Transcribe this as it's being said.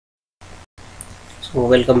So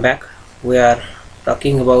welcome back. We are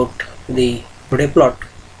talking about the Bode plot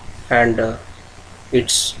and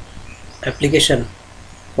its application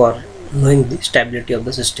for knowing the stability of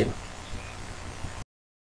the system.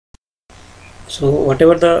 So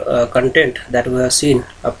whatever the content that we have seen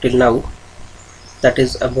up till now, that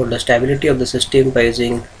is about the stability of the system by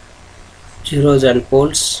using zeros and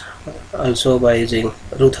poles, also by using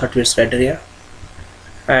Routh-Hurwitz criteria,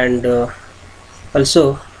 and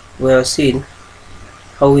also we have seen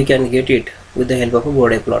how we can get it with the help of a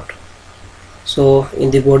Bode plot. So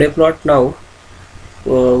in the Bode plot now,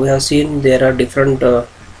 we have seen there are different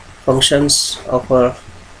functions of or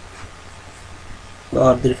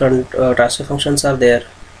different transfer functions are there.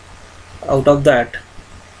 Out of that,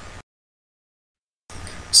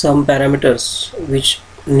 some parameters which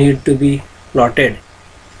need to be plotted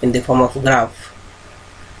in the form of graph.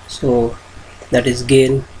 So that is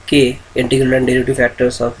gain, k, integral and derivative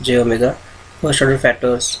factors of j omega, first order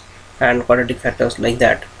factors and quadratic factors, like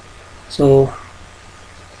that. So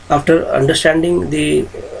after understanding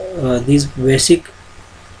these basic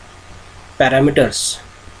parameters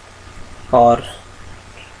or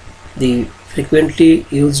the frequently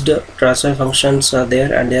used transfer functions are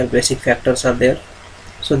there and their basic factors are there.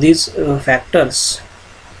 So these factors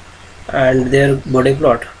and their Bode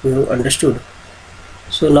plot we have understood.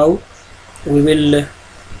 So now we will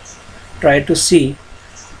try to see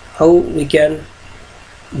how we can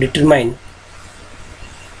determine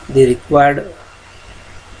the required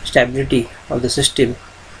stability of the system,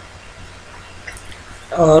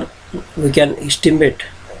 or we can estimate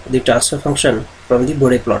the transfer function from the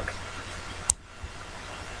Bode plot.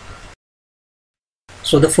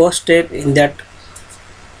 So the first step in that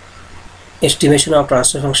estimation of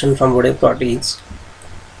transfer function from Bode plot is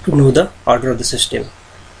to know the order of the system.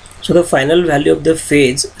 So the final value of the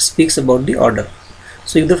phase speaks about the order.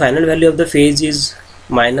 So if the final value of the phase is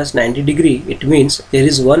minus 90 degree, it means there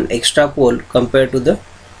is one extra pole compared to the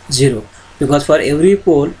 0, because for every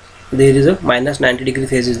pole there is a minus 90 degree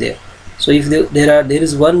phase is there. So if there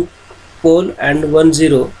is one pole and one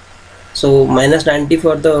 0, so minus 90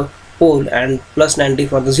 for the pole and plus 90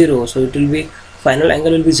 for the 0, so it will be final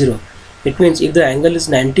angle will be 0. It means if the angle is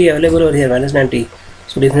 90 available over here, minus 90,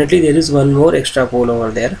 so definitely there is one more extra pole over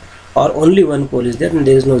there, or only one pole is there and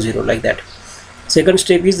there is no 0, like that. Second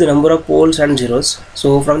step is the number of poles and zeros.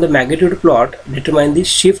 So from the magnitude plot, determine the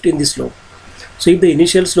shift in the slope. So if the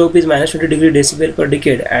initial slope is minus 20 degree decibel per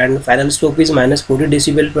decade and final slope is minus 40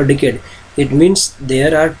 decibel per decade, it means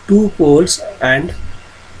there are two poles and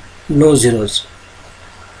no zeros.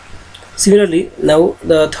 Similarly, now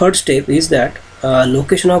the third step is that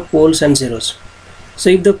location of poles and zeros. So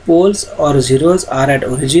if the poles or zeros are at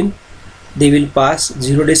origin, they will pass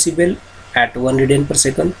 0 decibel at 1 radian per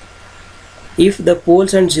second. If the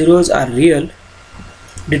poles and zeros are real,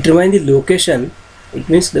 determine the location, it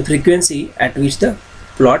means the frequency at which the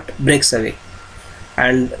plot breaks away.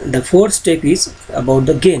 And the fourth step is about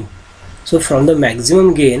the gain. So from the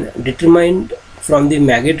maximum gain determined from the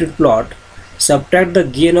magnitude plot, subtract the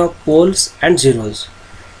gain of poles and zeros,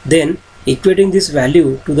 then equating this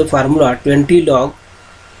value to the formula 20 log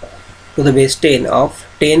to the base 10 of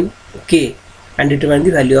 10k and determine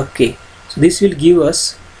the value of k. So this will give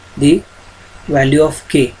us the value of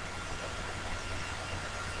k.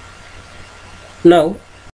 Now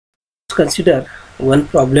let's consider one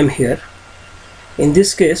problem here. In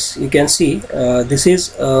this case you can see this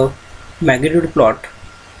is a magnitude plot.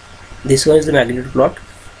 This one is the magnitude plot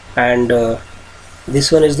and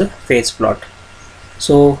this one is the phase plot.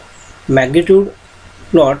 So magnitude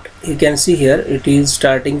plot, you can see here it is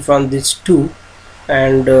starting from this 2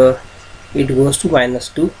 and it goes to minus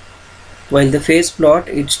 2, while the phase plot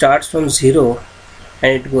it starts from 0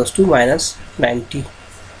 and it goes to minus 90,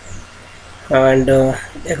 and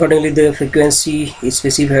accordingly the frequency is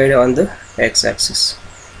specified on the x-axis.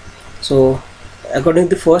 So according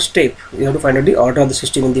to the first step, we have to find out the order of the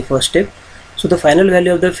system in the first step. So the final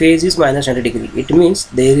value of the phase is minus 90 degree. It means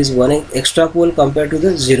there is one extra pole compared to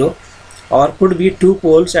the 0, or could be two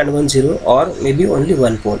poles and one 0, or maybe only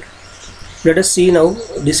one pole. Let us see now,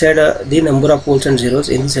 decide the number of poles and zeros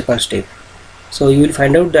in the second step. So you will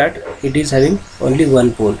find out that it is having only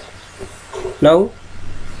one pole. Now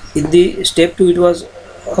in the step 2 it was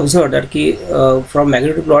observed that from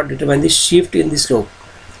magnitude plot determine the shift in the slope.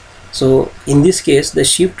 So in this case the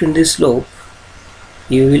shift in the slope,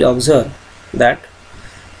 you will observe that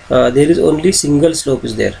there is only single slope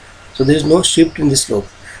is there. So there is no shift in the slope.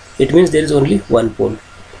 It means there is only one pole.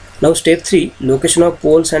 Now step 3, location of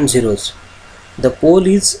poles and zeros. The pole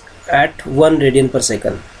is at 1 radian per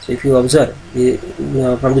second. So if you observe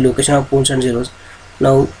from the location of poles and zeros,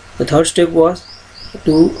 now the third step was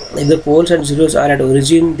if the poles and zeros are at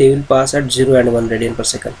origin, they will pass at 0 and 1 radian per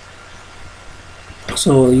second.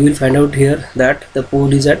 So you will find out here that the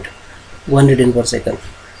pole is at 1 radian per second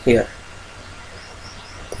here.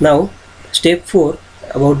 Now step 4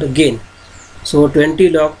 about the gain. So 20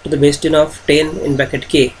 log to the base 10 of 10 in bracket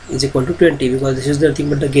k is equal to 20, because this is the thing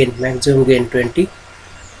but the gain, maximum gain 20,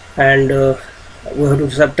 and we have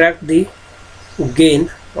to subtract the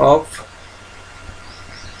gain of,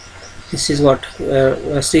 this is what we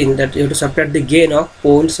have seen, that you have to subtract the gain of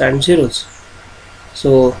poles and zeros.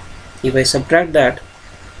 So if I subtract that,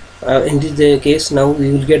 in this case now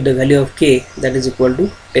we will get the value of k, that is equal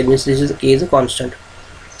to 10, means this is k is a constant.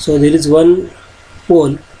 So there is one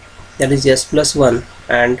pole, that is s plus 1,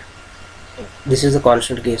 and this is the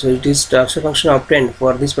constant k. So it is transfer function obtained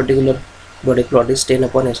for this particular body plot is 10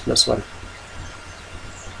 upon s plus 1.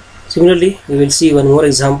 Similarly, we will see one more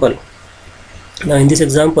example. Now in this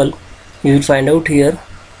example you will find out here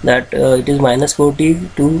that it is minus 40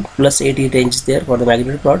 to plus 80 range is there for the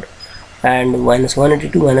magnitude plot, and minus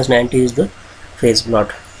 180 to minus 90 is the phase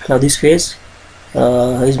plot. Now this phase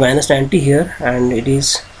is minus 90 here, and it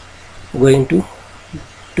is going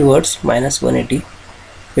towards minus 180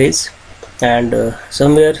 phase, and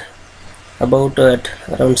somewhere about at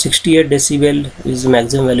around 68 decibel is the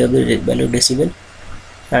maximum value of the value of decibel,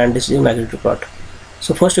 and this is the magnitude plot.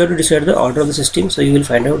 So first you have to decide the order of the system. So you will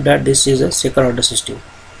find out that this is a second order system,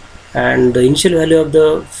 and the initial value of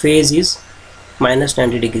the phase is minus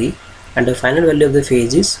 90 degree, and the final value of the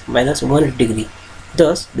phase is minus 180 degree.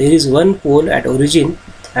 Thus there is one pole at origin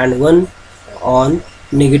and one on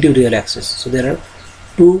negative real axis. So there are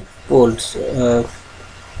two poles.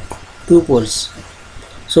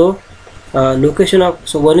 So location of,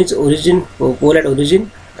 so one is origin, pole at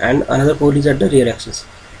origin, and another pole is at the real axis.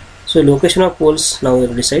 So location of poles now we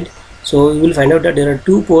will decide. So you will find out that there are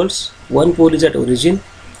two poles. One pole is at origin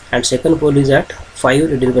and second pole is at 5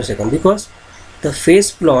 radian per second, because the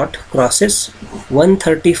phase plot crosses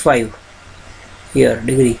 135 here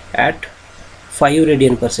degree at 5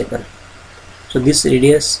 radian per second. So this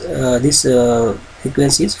radius, this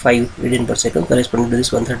frequency is 5 radian per second, corresponding to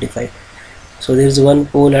this 135. So there is one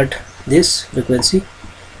pole at this frequency.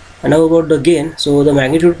 And now about the gain. So the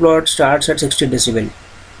magnitude plot starts at 60 decibel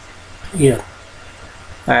here,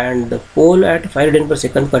 and the pole at 5 radian per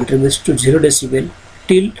second contributes to 0 decibel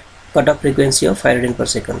till cutoff frequency of 5 radian per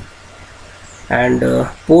second, and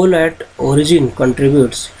pole at origin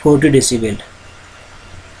contributes 40 decibel.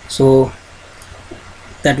 So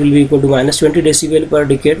that will be equal to minus 20 decibel per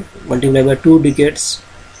decade multiplied by 2 decades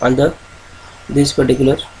on the this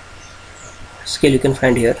particular scale you can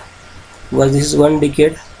find here, because this is one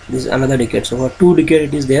decade, this is another decade. So for 2 decade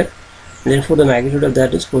it is there, therefore the magnitude of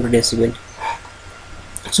that is 40 decibel.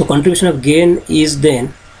 So contribution of gain is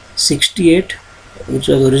then 68, which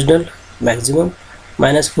was original maximum,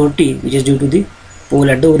 minus 40, which is due to the pole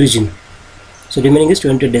at the origin. So remaining is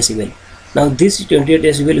 28 decibel. Now this 28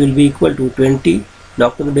 decibel will be equal to 20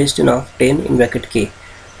 log to the base 10 of 10 in bracket k,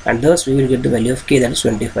 and thus we will get the value of k, that is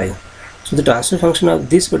 25. So the transfer function of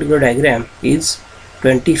this particular diagram is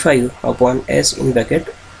 25 upon s in bracket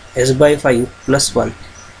s by 5 plus 1.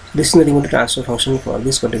 This is nothing but the transfer function for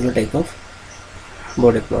this particular type of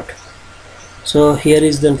body plot. So here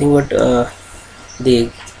is the thing, but the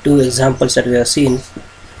two examples that we have seen,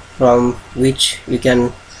 from which we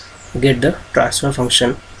can get the transfer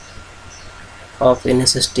function of any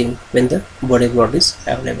system when the body plot is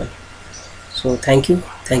available. So thank you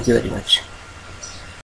very much.